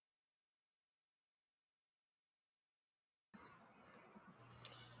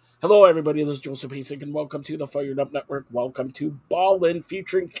Hello, everybody. This is Joseph Hasek, and welcome to the FiredUp Network. Welcome to Ballin,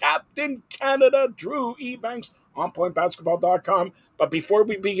 featuring Captain Canada Drew Ebanks on PointBasketball.com. But before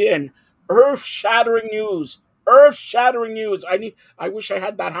we begin, earth-shattering news. Earth-shattering news. I wish I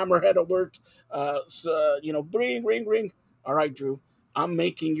had that hammerhead alert. Ring, ring, ring. All right, Drew. I'm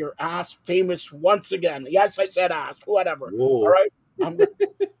making your ass famous once again. Yes, I said ass. Whatever. All Whoa. right.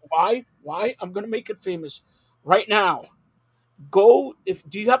 Why? Why? I'm gonna make it famous right now. Do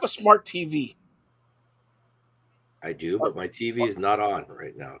you have a smart TV? I do, but my TV is not on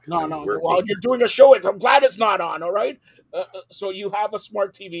right now because No, I'm no. Well, working. you're doing a show. I'm glad it's not on. All right. So you have a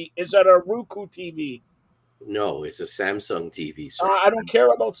smart TV. Is that a Roku TV? No, it's a Samsung TV, sir. I don't care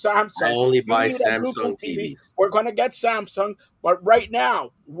about I Samsung. only You buy need a Roku Samsung TV. TVs. We're gonna get Samsung, but right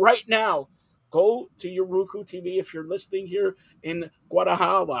now, go to your Roku TV if you're listening here in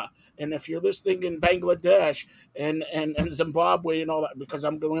Guatemala, and if you're listening in Bangladesh and Zimbabwe and all that, because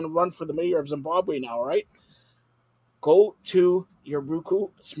I'm going to run for the mayor of Zimbabwe now. All right. Go to your Roku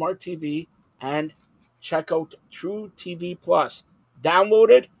Smart TV and check out True TV Plus. Download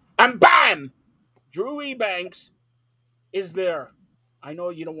it, and bam! Drew Ebanks is there. I know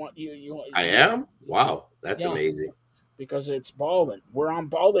you don't want I am? Wow, that's yeah, amazing. because it's Ballin. We're on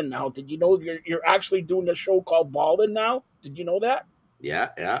Ballin now. Did you know you're actually doing a show called Ballin now? Did you know that? Yeah.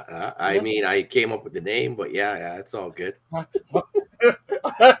 I Yeah. mean, I came up with the name, but yeah, it's all good.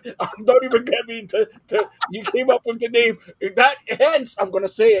 Don't even get me to. You came up with the name. That hence, I'm gonna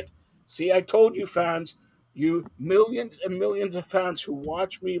say it. See, I told you, fans. You millions and millions of fans who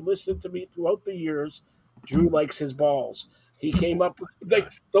watch me, listen to me throughout the years. Drew likes his balls. He came up with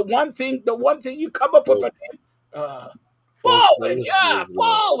the one thing you come up with a Folks, name. Uh, folks, Ballin, this yeah, is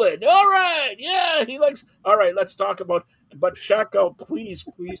Ballin. All right, yeah, he likes. All right, let's talk about. But check out, please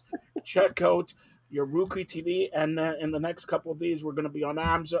check out your Roku TV, and in the next couple of days, we're going to be on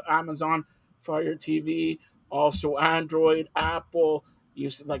Amazon Fire TV, also Android, Apple,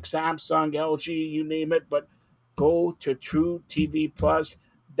 use like Samsung, LG, you name it. But go to True TV Plus,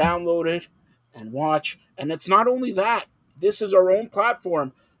 download it, and watch. And it's not only that. This is our own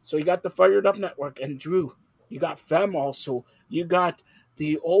platform. So you got the Fired Up Network, and Drew, you got Fem also. You got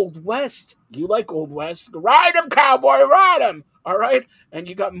the Old West. You like Old West? Ride 'em, cowboy, ride 'em. All right, and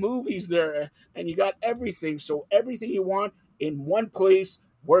you got movies there, and you got everything. So everything you want in one place.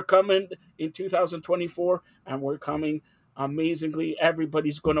 We're coming in 2024, and we're coming amazingly.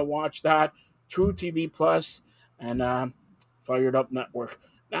 Everybody's gonna watch that. True TV Plus and Fired Up Network.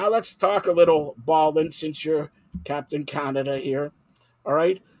 Now let's talk a little Ballin, since you're Captain Canada here. All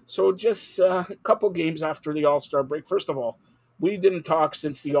right. So just a couple games after the All Star break. First of all, we didn't talk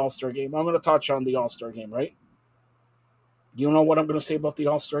since the All Star game. I'm going to touch on the All Star game, right? You know what I'm going to say about the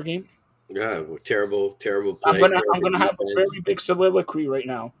All Star game? yeah, terrible I'm play, gonna I'm terrible gonna have a very defense. big soliloquy right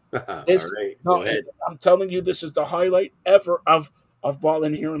now. All This right, go no, ahead. I'm telling you, this is the highlight ever of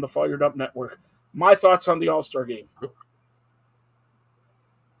Ballin here in the Fired Up Network. My thoughts on the All Star game.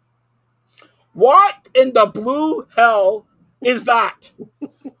 What in the blue hell is that?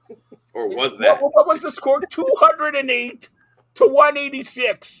 Or was that? What was the score? 208 to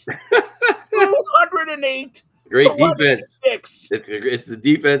 186. 208 to Great defense. 186. It's the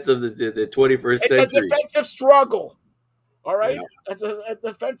defense of the 21st It's a century. defensive struggle. All right? Yeah. It's a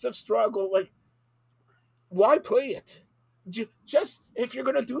defensive struggle. Like, why play it? Just, if you're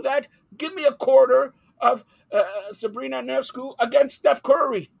going to do that, give me a quarter of Sabrina Nevsky against Steph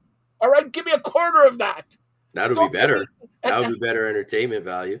Curry. All right? Give me a quarter of that. That'll be Don't give me- better. That would be better entertainment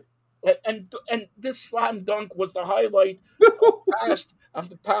value. And this slam dunk was the highlight of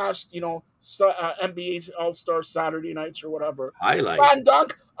the past, NBA's All Star Saturday nights or whatever. Highlight. Slam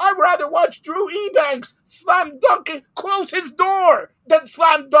dunk. I'd rather watch Drew Ebanks slam dunking, close his door, than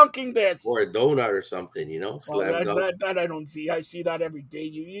slam dunking this. Or a donut or something, Well, slam dunk. that I don't see. I see that every day.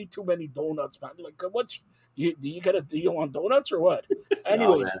 You eat too many donuts, man. Like, do you get a deal on donuts or what?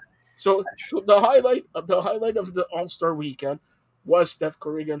 Anyways, man. so the highlight of the All Star weekend was Steph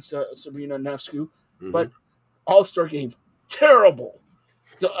Curry against Sabrina Nevsky, but All Star game terrible.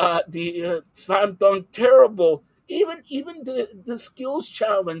 The slam dunk terrible. Even the skills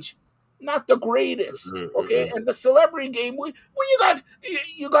challenge, not the greatest. Okay, and the celebrity game, where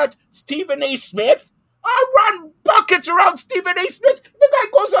you got Stephen A. Smith. I run buckets around Stephen A. Smith. The guy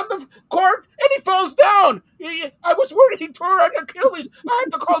goes on the court and he falls down. I was worried he tore an Achilles. I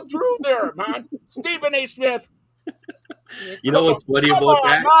had to call Drew there, man. Stephen A. Smith. You know what's funny Come about on,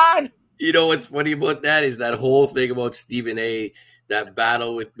 that? man. You know what's funny about that is that whole thing about Stephen A. That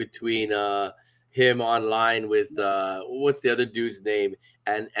battle between him online with what's the other dude's name,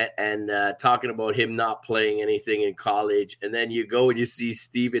 and talking about him not playing anything in college, and then you go and you see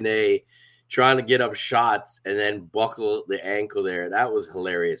Stephen A. trying to get up shots and then buckle the ankle there. That was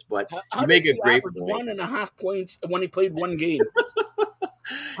hilarious. But How you make does a he great average point. 1.5 points when he played one game?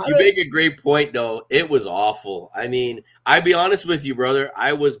 You make a great point, though. It was awful. I mean, I'll be honest with you, brother.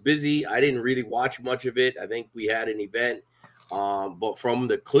 I was busy. I didn't really watch much of it. I think we had an event. But from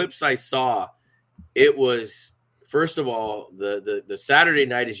the clips I saw, it was, first of all, the Saturday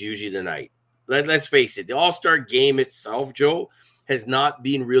night is usually the night. Let's face it. The All-Star game itself, Joe, has not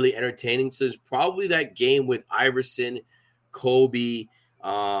been really entertaining. So it's probably that game with Iverson, Kobe,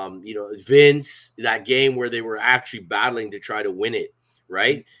 Vince, that game where they were actually battling to try to win it,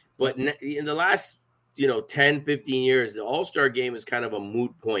 right? But in the last 10, 15 years, the All-Star game is kind of a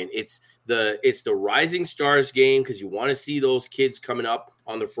moot point. It's the Rising Stars game because you want to see those kids coming up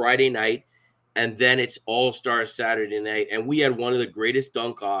on the Friday night, and then it's All-Star Saturday night. And we had one of the greatest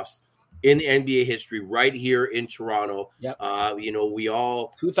dunk-offs in NBA history right here in Toronto. Yep. We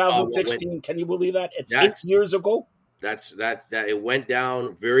all saw what 2016. Can you believe that? It's 8 That's- years ago. That's that. It went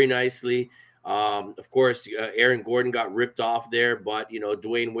down very nicely. Of course, Aaron Gordon got ripped off there, but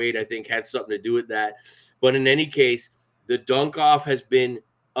Dwayne Wade, I think, had something to do with that. But in any case, the dunk off has been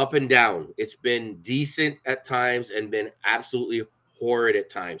up and down. It's been decent at times and been absolutely horrid at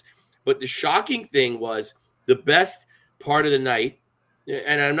times. But the shocking thing was the best part of the night,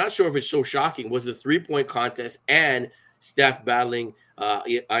 and I'm not sure if it's so shocking, was the 3-point contest and Steph battling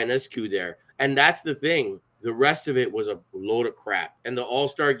Ionescu there. And that's the thing. The rest of it was a load of crap. And the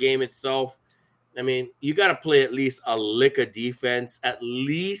All-Star game itself, I mean, you got to play at least a lick of defense. At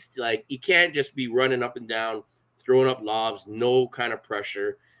least, like, you can't just be running up and down, throwing up lobs, no kind of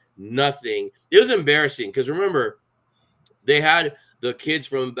pressure, nothing. It was embarrassing because remember, they had the kids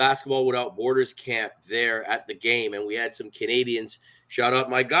from Basketball Without Borders camp there at the game, and we had some Canadians. Shout out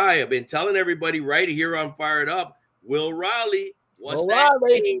my guy. I've been telling everybody right here on Fired Up, Will Riley. What's that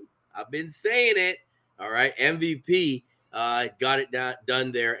name? I've been saying it. All right, MVP got it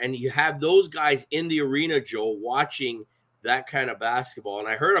done there. And you have those guys in the arena, Joe, watching that kind of basketball. And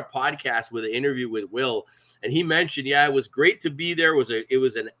I heard a podcast with an interview with Will, and he mentioned, it was great to be there. It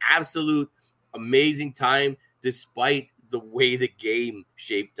was an absolute amazing time despite the way the game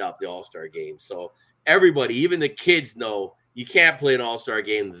shaped up, the All-Star game. So everybody, even the kids, know you can't play an All-Star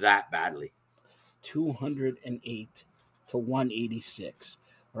game that badly. 208 to 186,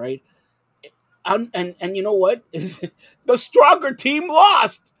 right? And you know what? The stronger team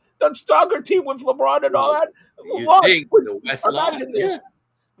lost. The stronger team with LeBron and all that lost. Think the West Imagine lost? this.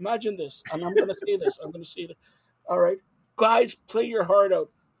 Imagine this. And I'm going to say this. All right. Guys, play your heart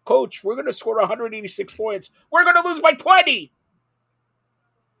out. Coach, we're going to score 186 points. We're going to lose by 20.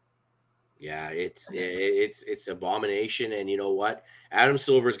 Yeah, it's abomination. And you know what? Adam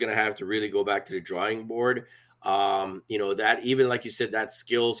Silver is going to have to really go back to the drawing board. That even like you said, that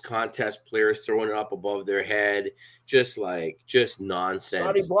skills contest, players throwing it up above their head, just nonsense.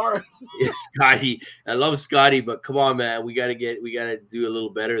 Scotty Barnes. Yeah, Scotty. I love Scotty, but come on, man. We gotta do a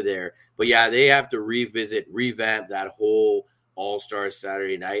little better there. But yeah, they have to revamp that whole All-Star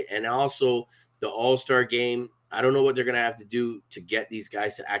Saturday night. And also the All-Star game. I don't know what they're gonna have to do to get these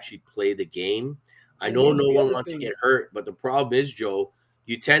guys to actually play the game. I know no one wants to get hurt, but the problem is, Joe,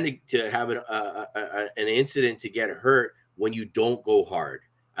 you tend to have an incident to get hurt when you don't go hard.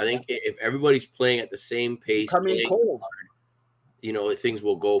 I think if everybody's playing at the same pace, come in cold, hard, things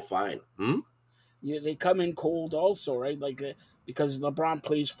will go fine. Yeah, they come in cold also, right? Like because LeBron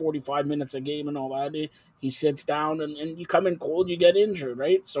plays 45 minutes a game and all that. He sits down and you come in cold, you get injured,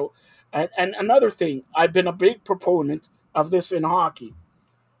 right? So, and another thing, I've been a big proponent of this in hockey.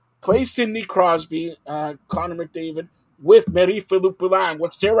 Play Sidney Crosby, Connor McDavid, with Marie-Philippe Poulin,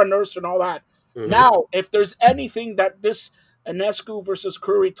 with Sarah Nurse and all that. Mm-hmm. Now, if there's anything that this Ionescu versus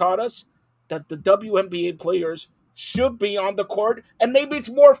Curry taught us, that the WNBA players should be on the court, and maybe it's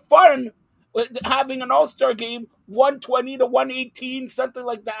more fun having an All-Star game 120 to 118, something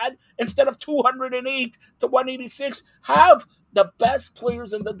like that, instead of 208 to 186. Have the best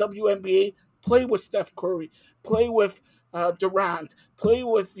players in the WNBA play with Steph Curry, play with Durant, play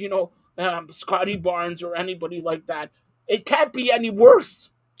with, Scotty Barnes or anybody like that. It can't be any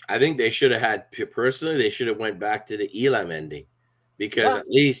worse. I think they should have had, personally, they should have went back to the Elam ending because at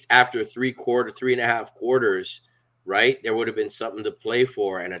least after 3.5 quarters, right, there would have been something to play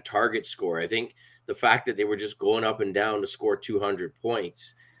for and a target score. I think the fact that they were just going up and down to score 200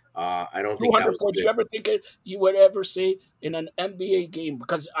 points, I don't think that was points. Good. You ever think you would ever see in an NBA game,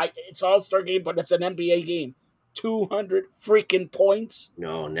 because it's All-Star game, but it's an NBA game, 200 freaking points?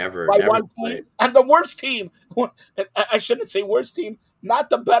 No, never. By never one team. And the worst team, I shouldn't say worst team, not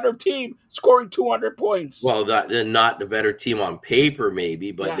the better team, scoring 200 points. Well, they're not the better team on paper,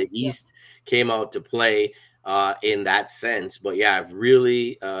 maybe, but Yeah, the yeah. East came out to play in that sense. But yeah, I've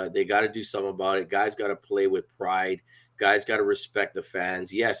really, they got to do something about it. Guys got to play with pride. Guys got to respect the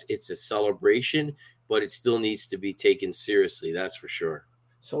fans. Yes, it's a celebration, but it still needs to be taken seriously. That's for sure.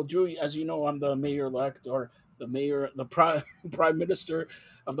 So, Drew, as you know, I'm the mayor-elect, or prime minister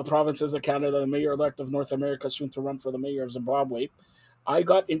of the provinces of Canada, the mayor-elect of North America, soon to run for the mayor of Zimbabwe. I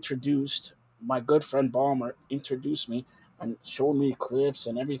got introduced. My good friend Balmer introduced me and showed me clips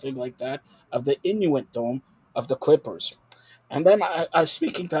and everything like that of the Inuit Dome of the Clippers. And then I was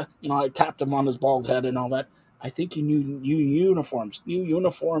speaking to, I tapped him on his bald head and all that. I think he knew new uniforms,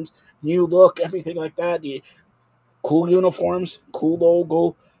 new look, everything like that. Cool uniforms, cool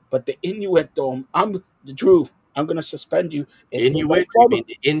logo, but the Inuit Dome. I'm Drew. I'm gonna suspend you if you Inuit, don't you follow mean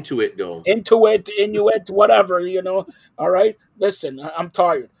the Intuit Dome? Inuit, whatever. All right. Listen, I'm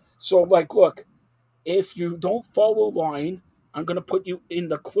tired. So, like, look, if you don't follow line, I'm gonna put you in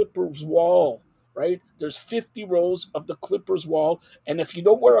the Clippers wall. Right? There's 50 rows of the Clippers wall, and if you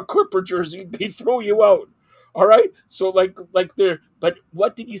don't wear a Clipper jersey, they throw you out. All right. So, like there. But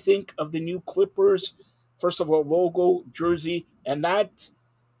what did you think of the new Clippers? First of all, logo, jersey, and that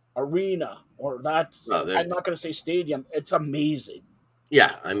arena, or that, Well, I'm that's not gonna say stadium. It's amazing.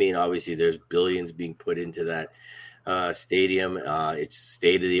 yeah. I mean, obviously, there's billions being put into that stadium. It's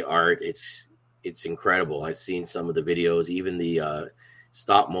state of the art. It's incredible. I've seen some of the videos, even the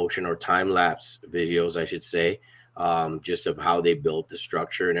stop motion or time lapse videos, I should say, just of how they built the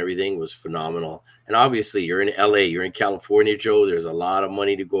structure and everything was phenomenal. And obviously, you're in LA, you're in California, Joe. There's a lot of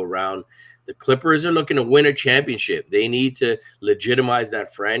money to go around. The Clippers are looking to win a championship. They need to legitimize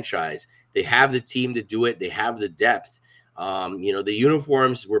that franchise. They have the team to do it. They have the depth. The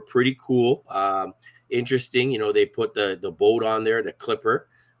uniforms were pretty cool. Interesting. They put the boat on there, the Clipper,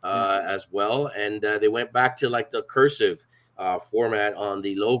 Yeah. as well, and they went back to like the cursive format on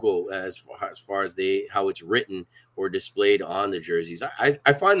the logo as far as how it's written or displayed on the jerseys.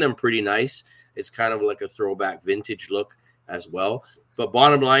 I find them pretty nice. It's kind of like a throwback vintage look as well. But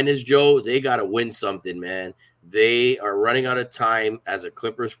bottom line is, Joe, they got to win something, man. They are running out of time as a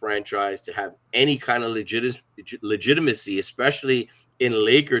Clippers franchise to have any kind of legitimacy, especially in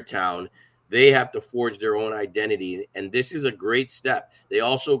Laker Town. They have to forge their own identity, and this is a great step. They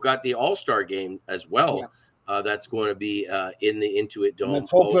also got the All-Star game as Yeah. well. That's going to be in the Intuit And Dome.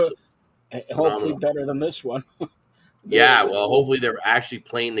 let's Also hopefully phenomenal. better than this one. Yeah, well, hopefully they're actually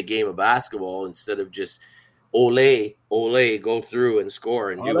playing the game of basketball instead of just ole, go through and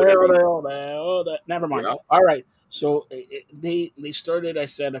score and Oh, do there, whatever oh, you there, want. oh, there, oh, that. Never mind. Yeah. All right. So they started. I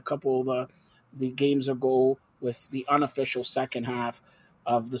said a couple of the games ago with the unofficial second half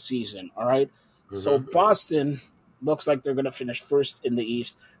of the season. All right. So Mm-hmm. Boston looks like they're going to finish first in the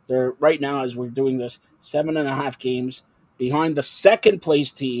East. They're right now, as we're doing this, 7.5 games behind the second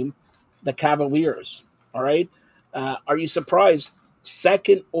place team, the Cavaliers. All right. Are you surprised?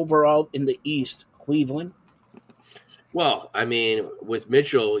 Second overall in the East, Cleveland. Well, I mean, with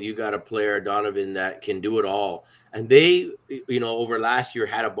Mitchell, you got a player, Donovan, that can do it all. And they, over last year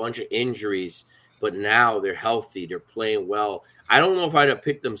had a bunch of injuries, but now they're healthy. They're playing well. I don't know if I'd have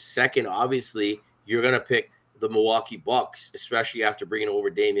picked them second. Obviously, you're going to pick the Milwaukee Bucks, especially after bringing over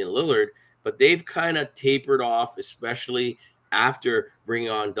Damian Lillard. But they've kind of tapered off, especially after bringing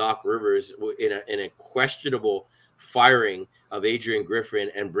on Doc Rivers in a questionable firing of Adrian Griffin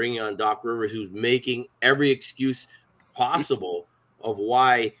and bringing on Doc Rivers, who's making every excuse possible of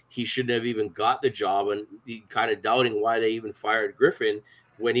why he shouldn't have even got the job, and kind of doubting why they even fired Griffin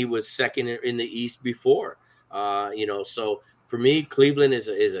when he was second in the East before. So for me, Cleveland is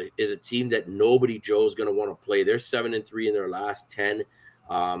a team that nobody Joe's going to want to play. They're 7-3 in their last 10.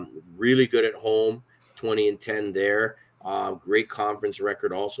 Really good at home, 20-10 there. Great conference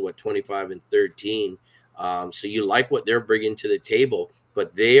record also at 25-13. So you like what they're bringing to the table,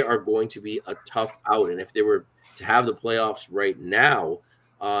 but they are going to be a tough out. And if they were to have the playoffs right now,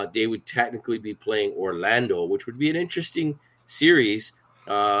 they would technically be playing Orlando, which would be an interesting series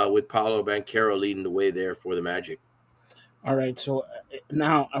with Paolo Banchero leading the way there for the Magic. All right, so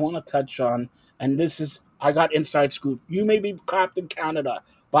now I want to touch on, and I got inside scoop. You may be Captain Canada,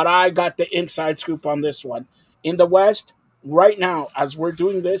 but I got the inside scoop on this one. In the West, right now, as we're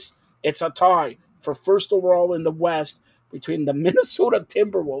doing this, it's a tie for first overall in the West between the Minnesota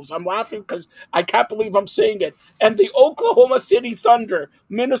Timberwolves. I'm laughing because I can't believe I'm saying it, and the Oklahoma City Thunder.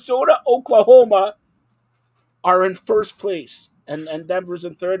 Minnesota, Oklahoma are in first place. And Denver's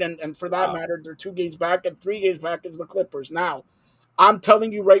in third, and for that Wow. matter, they're 2 games back, and 3 games back is the Clippers. Now, I'm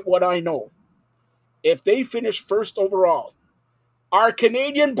telling you right what I know. If they finish first overall, Our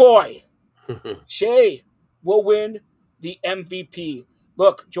Canadian boy, Shea, will win the MVP.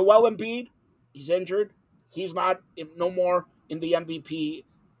 Look, Joel Embiid, he's injured. He's not no more in the MVP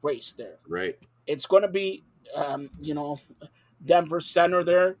race there. Right. It's going to be, Denver center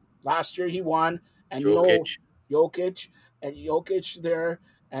there. Last year he won, and Jokic. Jokic and Jokic there,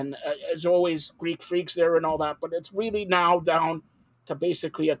 and as always Greek freaks there and all that. But it's really now down to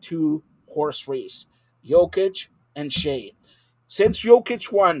basically a two-horse race: Jokic and Shea. Since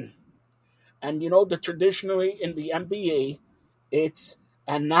Jokic won, and the traditionally in the NBA, it's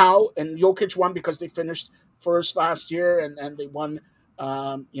and Jokic won because they finished first last year and they won,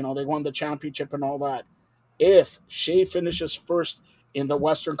 they won the championship and all that. If Shea finishes first in the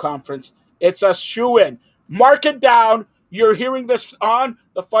Western Conference, it's a shoe-in. Mark it down. You're hearing this on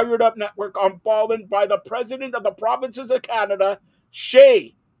the Fired Up Network on Ballin by the President of the Provinces of Canada.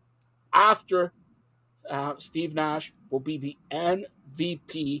 Shea, after Steve Nash, will be the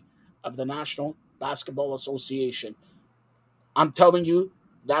MVP of the National Basketball Association. I'm telling you,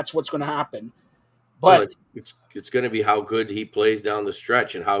 that's what's going to happen. Well, But it's going to be how good he plays down the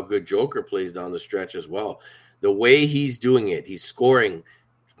stretch and how good Joker plays down the stretch as well. The way he's doing it, he's scoring,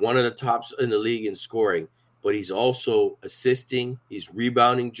 one of the tops in the league in scoring, but he's also assisting, he's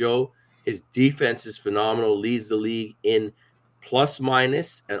rebounding, Joe. His defense is phenomenal, leads the league in plus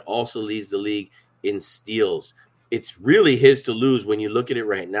minus and also leads the league in steals. It's really his to lose when you look at it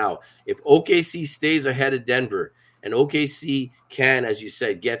right now. If OKC stays ahead of Denver and OKC can, as you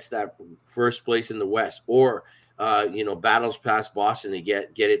said, gets that first place in the West, or battles past Boston to get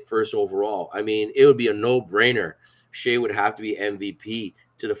it first overall, I mean, it would be a no-brainer. Shea would have to be MVP,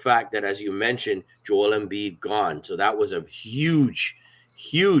 to the fact that, as you mentioned, Joel Embiid gone. So that was a huge,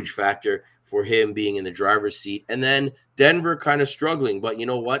 huge factor for him being in the driver's seat. And then Denver kind of struggling. But you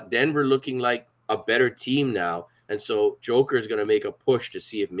know what? Denver looking like a better team now. And so Joker is going to make a push to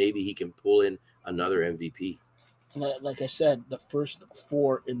see if maybe he can pull in another MVP. like I said, the first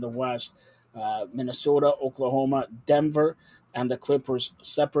four in the West: Minnesota, Oklahoma, Denver, and the Clippers,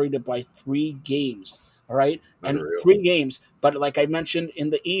 separated by 3 games. All right, and Unreal. 3 games. But like I mentioned, in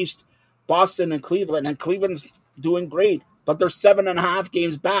the East, Boston and Cleveland's doing great, but they're 7.5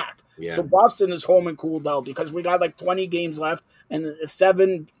 games back. Yeah. So Boston is home and cooled out because we got like 20 games left, and it's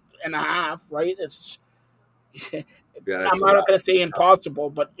 7.5. Right? It's I'm That's a not lot. going to say impossible,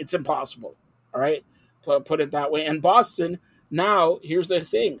 but it's impossible. All right, put it that way. And Boston now, here's the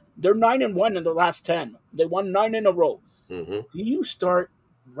thing: they're 9-1 in the last 10. They won 9 in a row. Mm-hmm. Do you start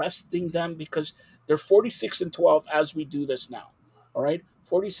resting them because they're 46-12 as we do this now? All right,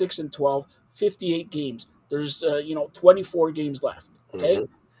 46-12, 58 games. There's 24 games left. Okay,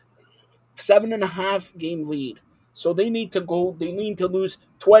 Mm-hmm. 7.5 game lead. So they need to go. They need to lose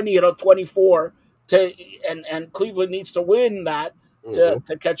 20 out of 24 to, and Cleveland needs to win that Mm-hmm.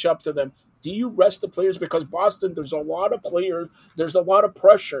 to catch up to them. Do you rest the players because Boston? There's a lot of players. There's a lot of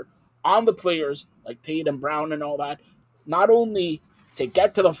pressure on the players like Tate and Brown and all that. Not only to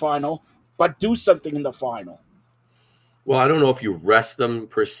get to the final, but do something in the final. Well, I don't know if you rest them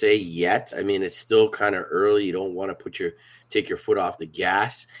per se yet. I mean, it's still kind of early. You don't want to take your foot off the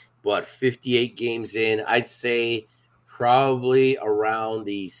gas. But 58 games in, I'd say probably around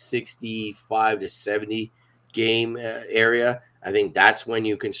the 65 to 70 game area. I think that's when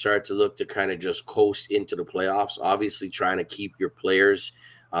you can start to look to kind of just coast into the playoffs. Obviously, trying to keep your players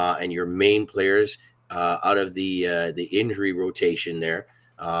and your main players out of the injury rotation there.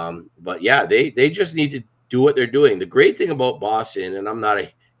 But yeah, they just need to do what they're doing. The great thing about Boston, and I'm not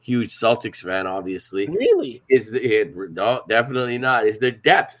a huge Celtics fan, obviously, Really? definitely not, is their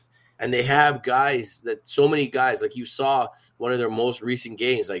depth. And they have guys so many guys, like you saw one of their most recent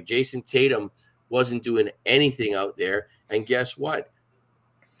games, like Jason Tatum wasn't doing anything out there. And guess what?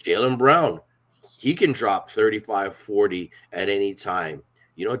 Jaylen Brown, he can drop 35, 40 at any time.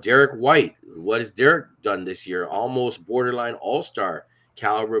 Derek White, what has Derek done this year? Almost borderline all-star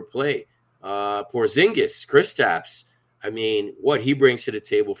caliber play. Porzingis, Kristaps, I mean, what he brings to the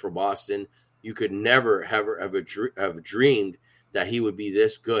table for Boston, you could never have dreamed that he would be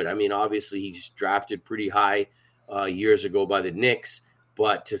this good. I mean, obviously he's drafted pretty high years ago by the Knicks,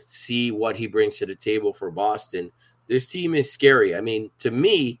 but to see what he brings to the table for Boston, this team is scary. I mean, to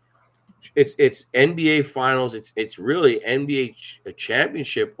me, it's NBA Finals. It's really NBA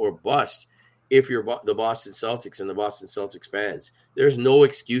championship or bust if you're the Boston Celtics and the Boston Celtics fans. There's no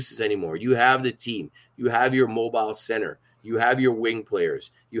excuses anymore. You have the team. You have your mobile center. You have your wing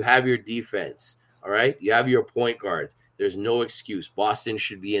players. You have your defense. All right? You have your point guard. There's no excuse. Boston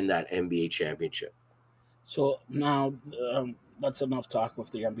should be in that NBA championship. So now that's enough talk with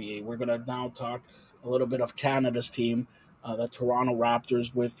the NBA. We're going to now talk a little bit of Canada's team. the Toronto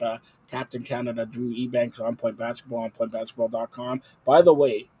Raptors with Captain Canada Drew Ebanks on Point Basketball on pointbasketball.com. By the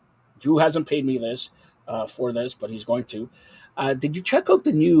way, Drew hasn't paid me this for this, but he's going to. Did you check out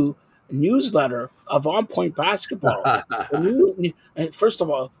the new newsletter of On Point Basketball? First of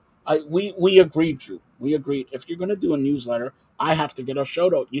all, we agreed, Drew. We agreed. If you're going to do a newsletter, I have to get a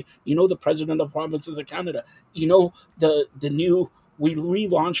shout out. You know the president of provinces of Canada. You know the new we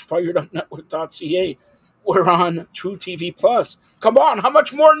relaunched FiredUpNetwork.ca. We're on True TV Plus. Come on, how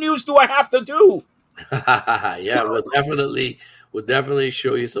much more news do I have to do? Yeah, we'll definitely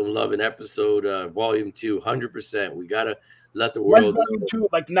show you some love in episode volume 2, 100%. We gotta let the When's world volume know. 2?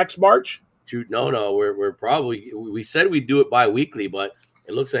 Like next March? No, we're probably, we said we'd do it bi-weekly, but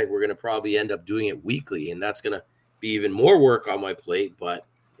it looks like we're gonna probably end up doing it weekly, and that's gonna be even more work on my plate, but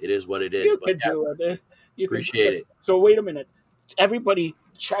it is what it is. You But could yeah, do it. You could do appreciate it. So wait a minute. Everybody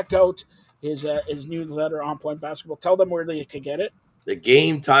check out his newsletter on Point Basketball. Tell them where they could get it. The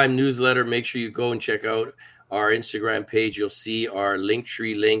Game Time newsletter. Make sure you go and check out our Instagram page. You'll see our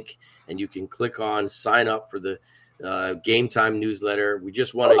Linktree link, and you can click on sign up for the Game Time newsletter. We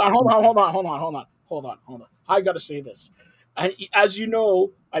just want to Hold on. I got to say this. And as you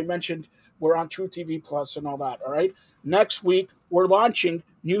know, I mentioned we're on True TV Plus and all that. All right. Next week we're launching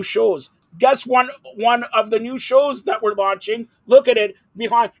new shows. Guess one of the new shows that we're launching. Look at it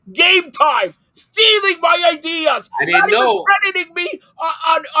behind Game Time, stealing my ideas. I didn't know. Crediting me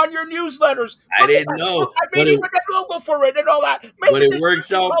on your newsletters. I didn't know. I made even a logo for it and all that. But it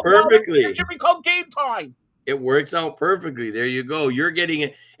works out perfectly. It should be called Game Time. It works out perfectly. There you go. You're getting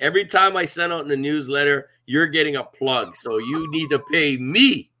it every time I send out in the newsletter. You're getting a plug, so you need to pay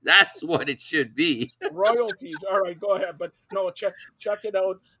me. That's what it should be. Royalties. All right, go ahead. But no, check it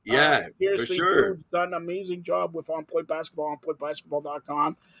out. Yeah, seriously, for sure. Drew's done an amazing job with On Point Basketball on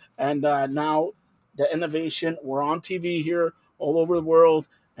pointbasketball.com. And now the innovation. We're on TV here all over the world.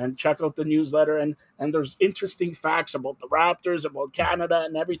 And check out the newsletter. And there's interesting facts about the Raptors, about Canada,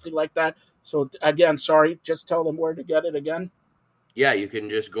 and everything like that. So again, sorry, just tell them where to get it again. Yeah, you can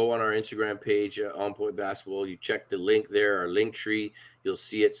just go on our Instagram page, On Point Basketball. You check the link there, our link tree. You'll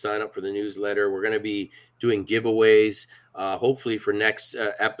see it. Sign up for the newsletter. We're going to be doing giveaways. Hopefully for next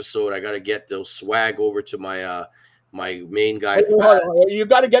episode, I got to get those swag over to my my main guy. You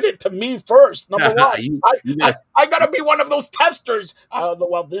got to get it to me first. Number one, I got to be one of those testers.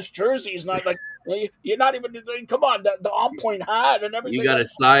 Well, this jersey is not like you're not even. Come on, the On Point hat and everything. You got to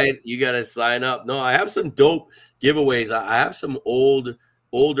sign. You got to sign up. No, I have some dope giveaways. I have some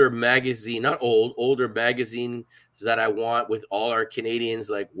older magazine, not older magazines that I want with all our Canadians,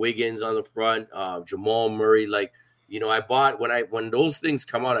 like Wiggins on the front, Jamal Murray. Like, I bought when those things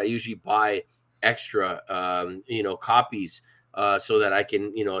come out, I usually buy extra, copies, so that I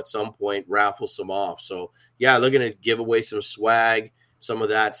can, at some point raffle some off. So yeah, looking to give away some swag, some of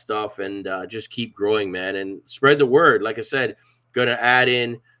that stuff, and just keep growing, man, and spread the word. Like I said, gonna add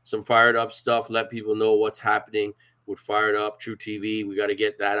in some Fired Up stuff, let people know what's happening with Fired Up, True TV. We got to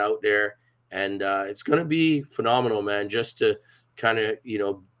get that out there, and it's gonna be phenomenal, man. Just to kind of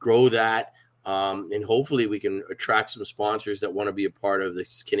grow that. And hopefully we can attract some sponsors that want to be a part of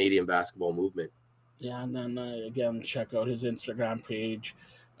this Canadian basketball movement. Yeah, and then again, check out his Instagram page.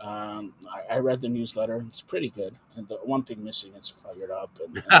 I read the newsletter; it's pretty good. And the one thing missing is Fired Up.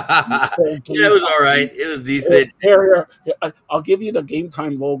 Yeah, it was all right. It was decent. Here, I'll give you the Game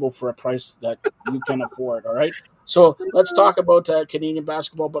Time logo for a price that you can afford. All right. So let's talk about Canadian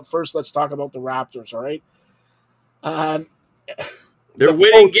basketball, but first let's talk about the Raptors. All right. They're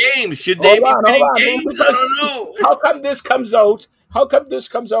winning games. Should they be winning games? I don't know. How come this comes out? How come this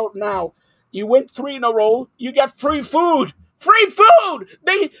comes out now? You win 3 in a row. You get free food. Free food.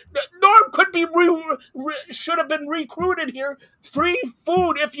 Norm could be should have been recruited here. Free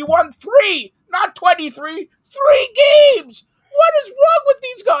food if you won 3, not 23. 3 games. What is wrong with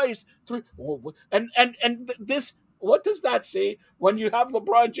these guys? 3. And this. What does that say? When you have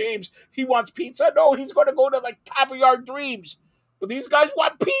LeBron James, he wants pizza. No, he's going to go to like Caviar Dreams. But these guys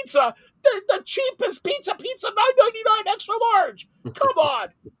want pizza. The cheapest pizza, $9.99 extra large. Come on.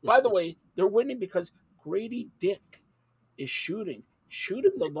 By the way, they're winning because Grady Dick is shooting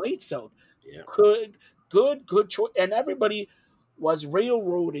the lights out. Yeah. Good choice. And everybody was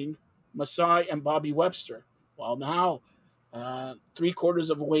railroading Masai and Bobby Webster. Well, now,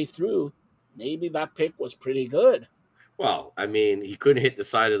 3/4 of the way through, maybe that pick was pretty good. Well, I mean, he couldn't hit the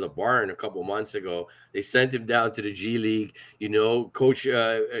side of the barn a couple months ago. They sent him down to the G League. Coach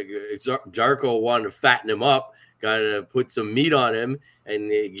Jarko wanted to fatten him up, got to put some meat on him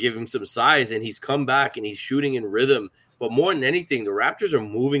and give him some size. And he's come back and he's shooting in rhythm. But more than anything, the Raptors are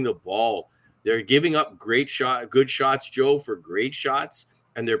moving the ball They're giving up good shots, Joe, for great shots,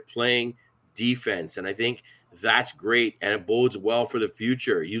 and they're playing defense. And I think that's great, and it bodes well for the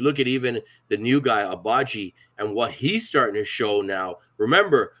future. You look at even the new guy, Abaji, and what he's starting to show now.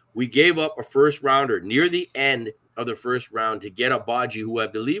 Remember, we gave up a first rounder near the end of the first round to get Abaji, who I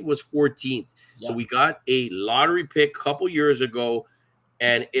believe was 14th. Yeah. So we got a lottery pick a couple years ago.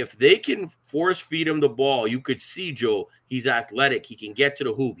 And if they can force feed him the ball, you could see, Joe, he's athletic. He can get to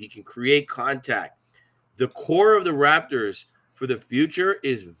the hoop. He can create contact. The core of the Raptors for the future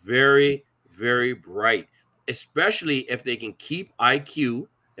is very, very bright, especially if they can keep IQ,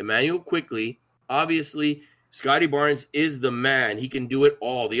 Emmanuel Quickly. Obviously, Scotty Barnes is the man. He can do it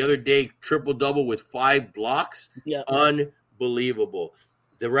all. The other day, triple-double with 5 blocks. Yeah. Unbelievable.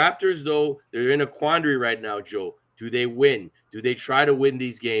 The Raptors, though, they're in a quandary right now, Joe. Do they win? Do they try to win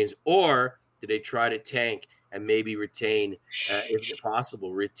these games? Or do they try to tank and maybe retain, if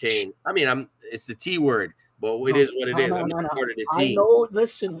possible, retain? I mean, it's the T word, but it is what it is. I'm not part of the team. I know.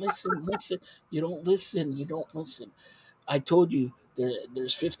 Listen. You don't listen. I told you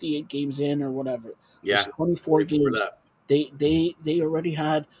there's 58 games in or whatever. Yeah. There's 24 games. They already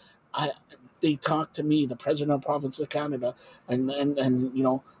had. They talked to me, the president of the province of Canada, and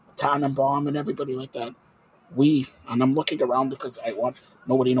Tannenbaum and everybody like that. And I'm looking around because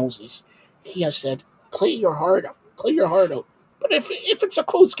nobody knows this. He has said, play your heart out. But if it's a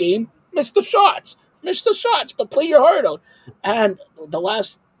close game, miss the shots, but play your heart out. And the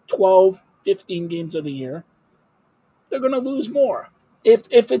last 12, 15 games of the year, they're going to lose more. If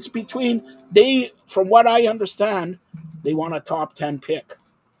it's from what I understand, they want a top 10 pick.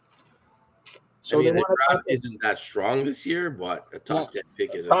 So the draft isn't that strong this year, but a top 10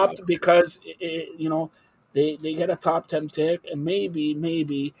 pick is a top because They get a top 10 pick, and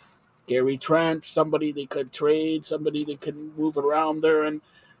maybe Gary Trent, somebody they could trade, somebody they could move around there. And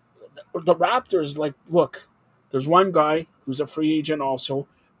the Raptors, look, there's one guy who's a free agent also.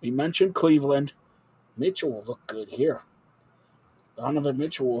 We mentioned Cleveland. Mitchell will look good here. Donovan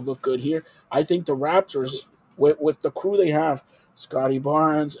Mitchell will look good here. I think the Raptors, with the crew they have, Scotty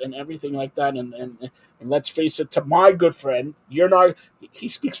Barnes and everything like that, and let's face it, to my good friend, he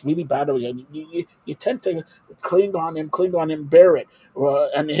speaks really bad of you. You tend to cling on him, Barrett.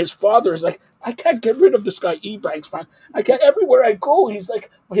 And his father's like, I can't get rid of this guy, Ebanks, man. I can't, everywhere I go, he's like,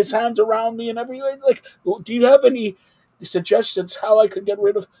 his hands around me and everywhere. Like, do you have any suggestions how I could get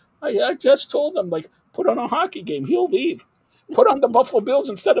rid of? I just told him, put on a hockey game, he'll leave. Put on the Buffalo Bills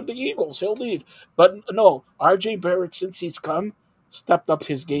instead of the Eagles, he'll leave. But no, RJ Barrett, since he's come, stepped up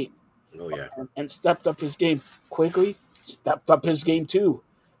his game. Oh, yeah. And stepped up his game. Quickly stepped up his game, too.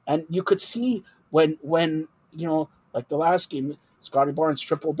 And you could see when like the last game, Scotty Barnes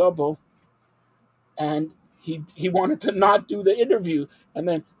triple-double, and he wanted to not do the interview. And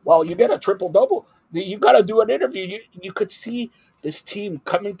then, you get a triple-double, you got to do an interview. You could see this team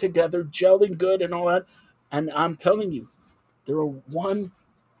coming together, gelling good and all that. And I'm telling you, they're one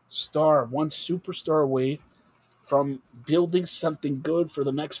superstar away from building something good for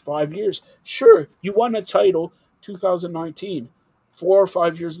the next 5 years. Sure, you won a title 2019. 4 or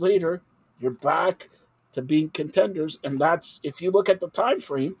 5 years later, you're back to being contenders. And that's, if you look at the time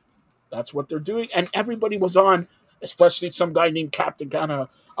frame, that's what they're doing. And everybody was on, especially some guy named Captain Canada.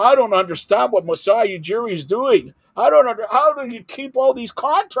 I don't understand what Masai Ujiri is doing. How do you keep all these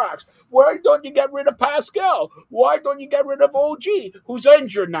contracts? Why don't you get rid of Pascal? Why don't you get rid of OG, who's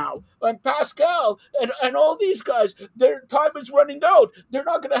injured now? And Pascal and all these guys, their time is running out. They're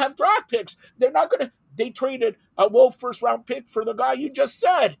not going to have draft picks. They traded a low first-round pick for the guy you just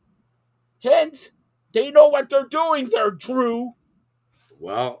said. Hence, they know what they're doing there, Drew.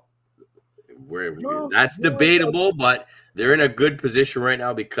 Well, that's debatable, but they're in a good position right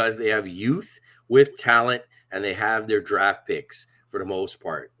now because they have youth with talent and they have their draft picks for the most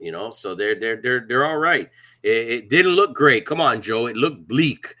part, so they're all right. It didn't look great. Come on, Joe. It looked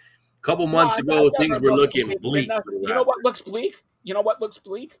bleak. A couple months ago, things were looking bleak. You know what looks bleak?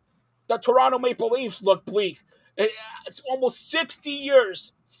 The Toronto Maple Leafs look bleak. It's almost 60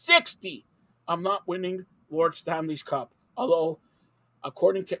 years. 60. I'm not winning Lord Stanley's Cup. Although,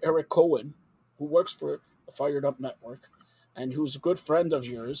 according to Eric Cohen, who works for the FiredUp Network, and who's a good friend of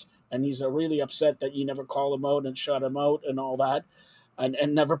yours, and he's really upset that you never call him out and shut him out and all that,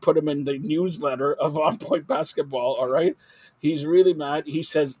 and never put him in the newsletter of On Point Basketball, all right? He's really mad. He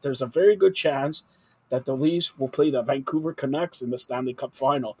says there's a very good chance that the Leafs will play the Vancouver Canucks in the Stanley Cup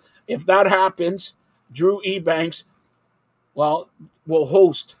Final. If that happens, Drew Ebanks, will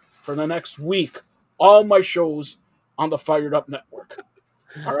host for the next week all my shows on the FiredUp Network.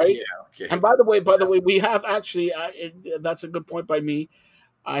 All right. Yeah, okay. And by the way, we have actually. That's a good point by me.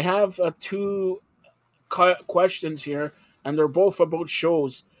 I have two questions here, and they're both about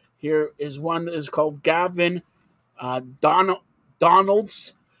shows. Here is one is called Gavin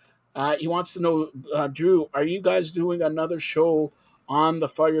Donalds. He wants to know, Drew, are you guys doing another show on the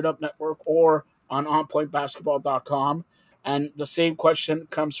Fired Up Network or on OnPointBasketball.com? And the same question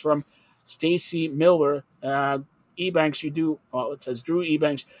comes from Stacy Miller. Ebanks, you do, well, it says Drew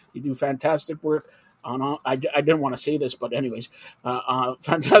Ebanks, you do fantastic work on, I didn't want to say this, but anyways,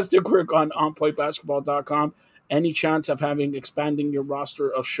 fantastic work on OnPointBasketball.com. Any chance of having expanding your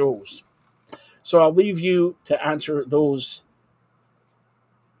roster of shows? So I'll leave you to answer those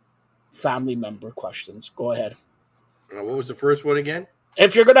family member questions. Go ahead. What was the first one again?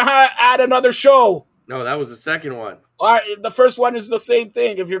 If you're gonna add another show, No, that was the second one. all right, the first one is the same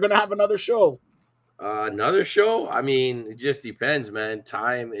thing. If you're gonna have another show, Another show? I mean, it just depends, man.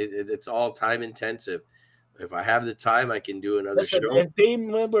 Time, it's all time intensive. If I have the time, I can do another listen. show. If Dame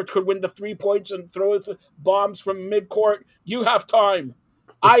Lillard could win the 3 points and throw bombs from midcourt, you have time.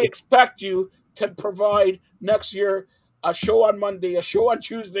 I expect you to provide next year a show on Monday, a show on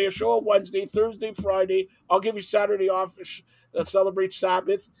Tuesday, a show on Wednesday, Thursday, Friday. I'll give you Saturday off that celebrates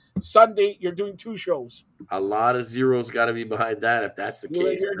Sabbath. Sunday, you're doing 2 shows. A lot of zeros got to be behind that if that's the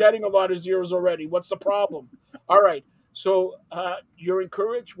case. You're getting a lot of zeros already. What's the problem? All right. So you're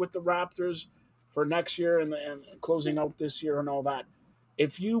encouraged with the Raptors for next year and closing out this year and all that.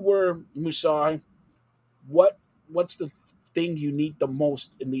 If you were Musai, what's the thing you need the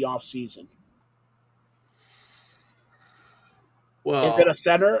most in the off season? Is Well, it a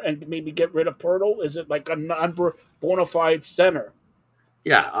center and maybe get rid of Pirtle? Is it like a bona fide center?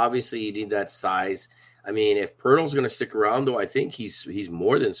 yeah, obviously you need that size. I mean, if Pirtle's going to stick around, though, I think he's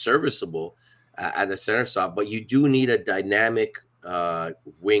more than serviceable at the center spot. But you do need a dynamic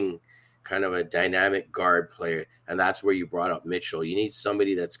wing, kind of a dynamic guard player, and that's where you brought up Mitchell. You need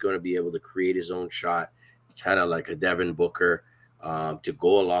somebody that's going to be able to create his own shot, kind of like a Devin Booker, to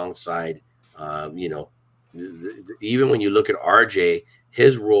go alongside. Even when you look at RJ,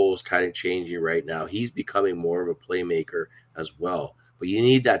 his role is kind of changing right now. He's becoming more of a playmaker as well. But you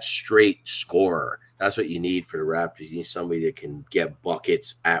need that straight scorer. That's what you need for the Raptors. You need somebody that can get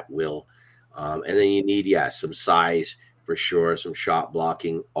buckets at will. And then you need, some size for sure. Some shot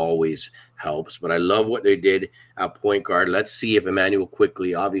blocking always helps. But I love what they did at point guard. Let's see if Emmanuel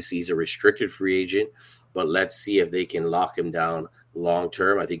Quickley, obviously he's a restricted free agent, but let's see if they can lock him down long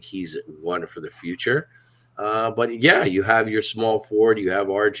term. I think he's one for the future. But yeah, you have your small forward. You have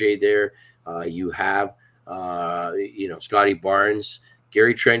RJ there. You have, Scotty Barnes.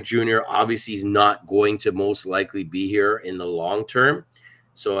 Gary Trent Jr. obviously is not going to most likely be here in the long term.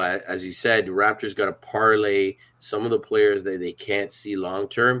 So as you said, the Raptors got to parlay some of the players that they can't see long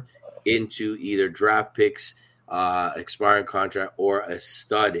term into either draft picks, expiring contract, or a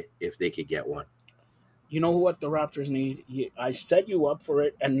stud if they could get one. You know what the Raptors need? I set you up for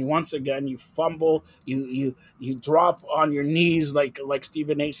it, and once again you fumble, you drop on your knees like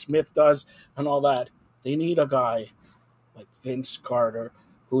Stephen A. Smith does, and all that. They need a guy like Vince Carter,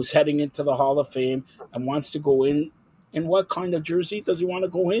 who's heading into the Hall of Fame and wants to go in. In what kind of jersey does he want to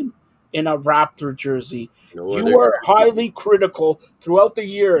go in? In a Raptor jersey. You were highly critical throughout the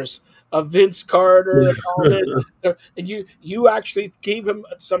years of Vince Carter and all this. And you actually gave him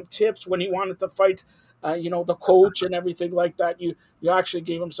some tips when he wanted to fight, the coach and everything like that. You actually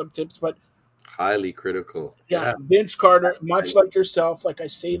gave him some tips, but highly critical. Yeah, Vince Carter, much like yourself, like I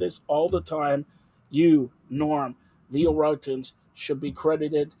say this all the time, you, Norm, Leo Routins should be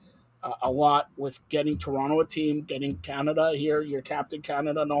credited a lot with getting Toronto a team, getting Canada here, your captain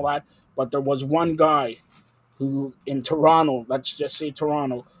Canada and all that. But there was one guy who in Toronto, let's just say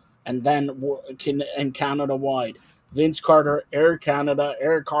Toronto, and then in Canada wide, Vince Carter, Eric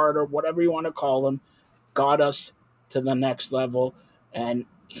Carter, whatever you want to call him, got us to the next level, and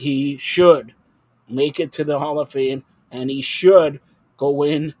he should make it to the Hall of Fame, and he should go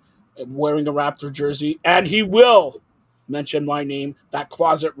in wearing a Raptor jersey, and he will mention my name, that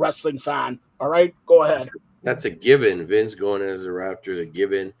closet wrestling fan. All right, go ahead. That's a given. Vince going in as a Raptor, a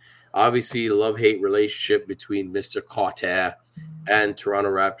given. Obviously, love-hate relationship between Mr. Carter and Toronto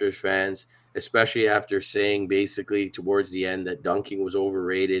Raptors fans, especially after saying basically towards the end that dunking was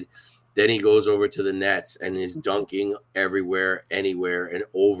overrated. Then he goes over to the Nets and is dunking everywhere, anywhere, and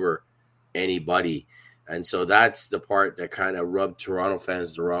over anybody. And so that's the part that kind of rubbed Toronto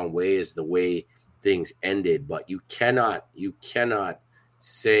fans the wrong way, is the way things ended. But you cannot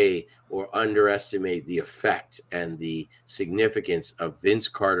say or underestimate the effect and the significance of Vince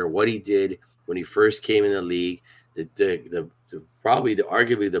Carter, what he did when he first came in the league, probably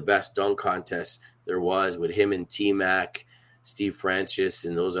arguably the best dunk contest there was with him and T-Mac. Steve Francis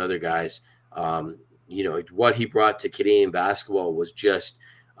and those other guys. What he brought to Canadian basketball was just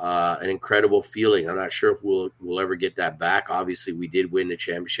an incredible feeling. I'm not sure if we'll ever get that back. Obviously, we did win the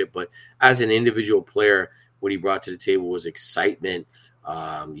championship, but as an individual player, what he brought to the table was excitement.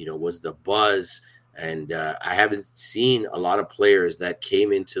 Was the buzz. And I haven't seen a lot of players that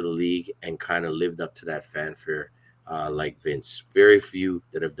came into the league and kind of lived up to that fanfare like Vince. Very few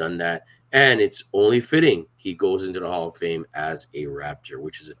that have done that. And it's only fitting he goes into the Hall of Fame as a Raptor,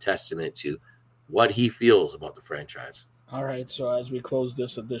 which is a testament to what he feels about the franchise. All right, so as we close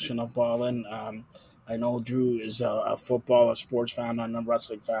this edition of Ballin, I know Drew is a football, a sports fan, and a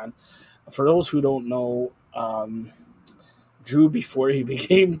wrestling fan. For those who don't know, Drew, before he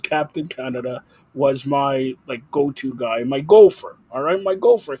became Captain Canada, was my go-to guy, my gopher. All right, my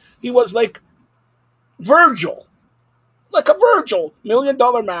gopher. He was like Virgil, like a Virgil, $1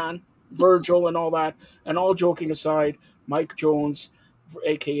 million man, Virgil, and all that. And all joking aside, Mike Jones,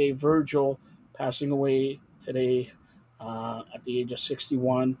 aka Virgil, passing away today at the age of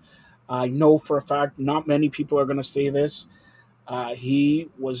 61. I know for a fact not many people are going to say this. He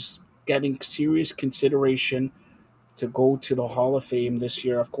was getting serious consideration to go to the Hall of Fame this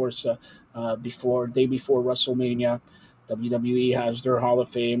year. Of course, before WrestleMania, WWE has their Hall of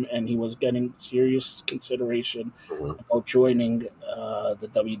Fame, and he was getting serious consideration Mhm. about joining the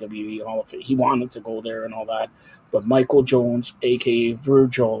WWE Hall of Fame. He wanted to go there and all that, but Michael Jones, aka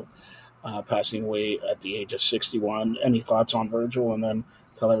Virgil, passing away at the age of 61. Any thoughts on Virgil, and then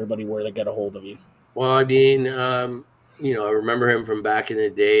tell everybody where to get a hold of you. Well, I mean, I remember him from back in the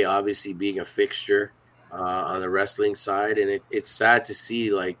day, obviously being a fixture on the wrestling side, and it's sad to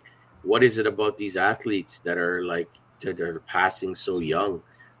see like what is it about these athletes that are passing so young?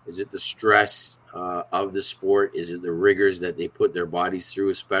 Is it the stress of the sport? Is it the rigors that they put their bodies through,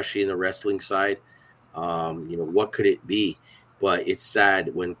 especially in the wrestling side? What could it be? But it's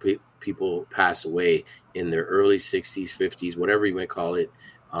sad when people pass away in their early 60s, 50s, whatever you might call it.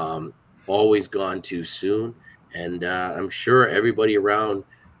 Always gone too soon, and I'm sure everybody around,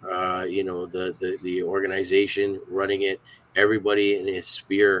 the organization running it, everybody in his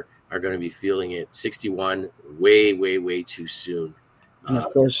sphere are going to be feeling it. 61, way, way, way too soon. And of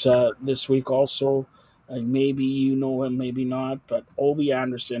course, this week also, maybe you know him, maybe not, but Ole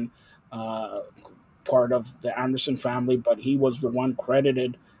Anderson, uh, part of the Anderson family, but he was the one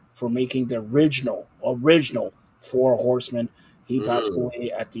credited for making the original Four Horsemen. He passed Mm,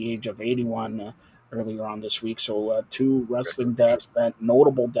 away at the age of 81 earlier on this week. So two rest in wrestling peace. deaths, that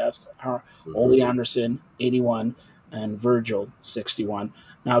notable deaths are Mhm. Ole Anderson, 81, and Virgil, 61.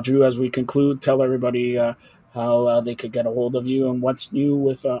 Now, Drew, as we conclude, tell everybody how they could get a hold of you and what's new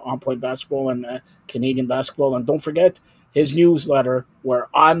with On Point Basketball and Canadian basketball. And don't forget his newsletter, where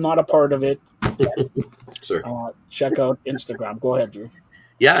I'm not a part of it. Sir. Check out Instagram. Go ahead, Drew.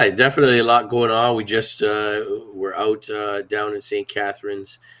 Yeah, definitely a lot going on. We just were out down in St.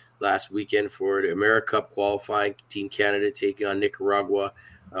 Catharines last weekend for the AmeriCup qualifying. Team Canada taking on Nicaragua.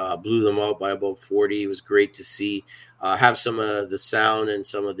 Blew them out by about 40. It was great to see. Have some of the sound and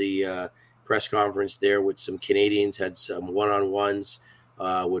some of the press conference there with some Canadians. Had some one-on-ones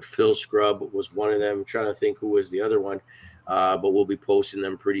with Phil Scrub was one of them. I'm trying to think who was the other one, but we'll be posting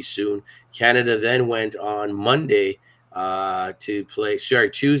them pretty soon. Canada then went on Monday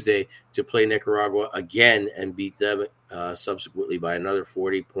Tuesday to play Nicaragua again and beat them subsequently by another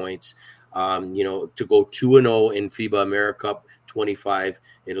 40 points. To go 2-0 in FIBA AmeriCup 25.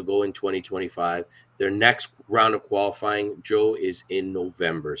 It'll go in 2025. Their next round of qualifying, Joe, is in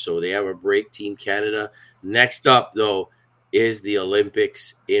November. So they have a break, Team Canada. Next up, though, is the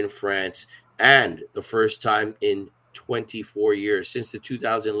Olympics in France. And the first time in 24 years, since the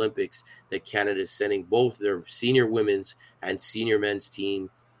 2000 Olympics, that Canada is sending both their senior women's and senior men's teams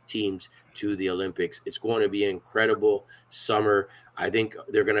to the Olympics. It's going to be an incredible summer. I think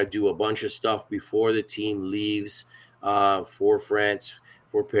they're going to do a bunch of stuff before the team leaves for France,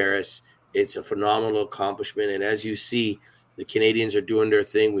 for Paris. It's a phenomenal accomplishment. And as you see, the Canadians are doing their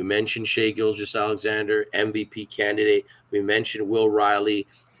thing. We mentioned Shea Gilgeous-Alexander, MVP candidate. We mentioned Will Riley,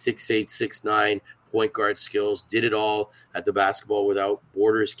 6'8", 6'9", point guard skills, did it all at the Basketball Without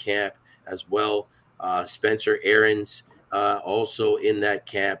Borders camp as well. Spencer Aarons also in that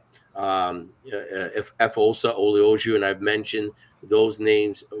camp. Efosa Oleoju, and I've mentioned those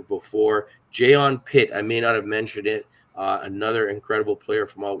names before. Jayon Pitt, I may not have mentioned it, another incredible player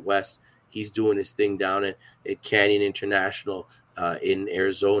from out west. He's doing his thing down at Canyon International in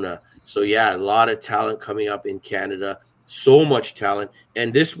Arizona. So, yeah, a lot of talent coming up in Canada. So much talent.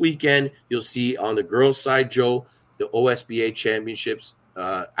 And this weekend, you'll see on the girls' side, Joe, the OSBA championships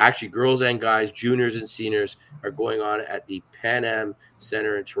actually girls and guys, juniors and seniors are going on at the Pan Am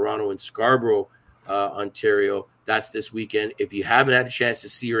Center in Toronto and Scarborough, Ontario. That's this weekend. If you haven't had a chance to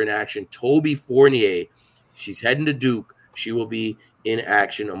see her in action, Toby Fournier, she's heading to Duke. She will be in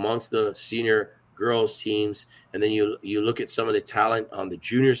action amongst the senior girls teams. And then you look at some of the talent on the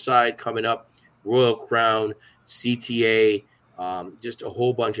junior side coming up, Royal Crown, CTA, just a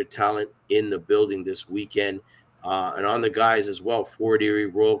whole bunch of talent in the building this weekend. And on the guys as well, Fort Erie,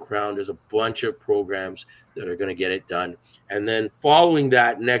 Royal Crown, there's a bunch of programs that are going to get it done. And then following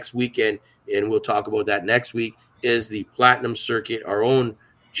that next weekend, and we'll talk about that next week, is the Platinum Circuit, our own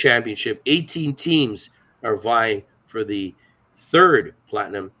championship. 18 teams are vying for the third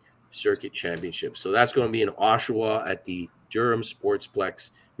Platinum Circuit Championship. So that's going to be in Oshawa at the Durham Sportsplex.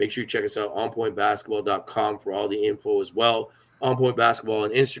 Make sure you check us out, onpointbasketball.com, for all the info as well. On Point Basketball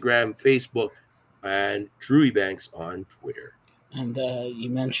on Instagram, Facebook, and Drew Ebanks on Twitter. And you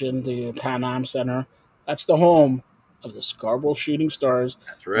mentioned the Pan Am Center. That's the home of the Scarborough Shooting Stars.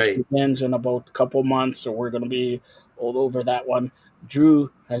 That's right. Which begins in about a couple months, so we're going to be all over that one.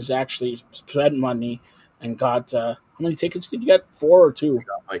 Drew has actually spent money and got how many tickets did you get? 4 or 2?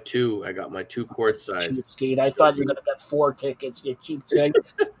 I got my 2 court size. I thought you were going to get 4 tickets. You cheap thing.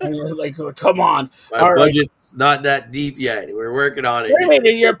 And you're like, come on. My all budget's not that deep yet. We're working on it. Wait,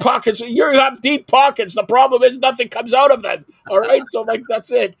 in your pockets, you have deep pockets. The problem is nothing comes out of them. All right, so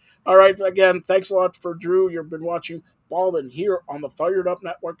that's it. All right, again, thanks a lot for Drew. You've been watching Ballin here on the Fired Up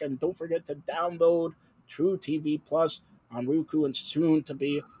Network, and don't forget to download True TV Plus on Roku and soon to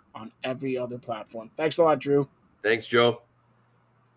be on every other platform. Thanks a lot, Drew. Thanks, Joe.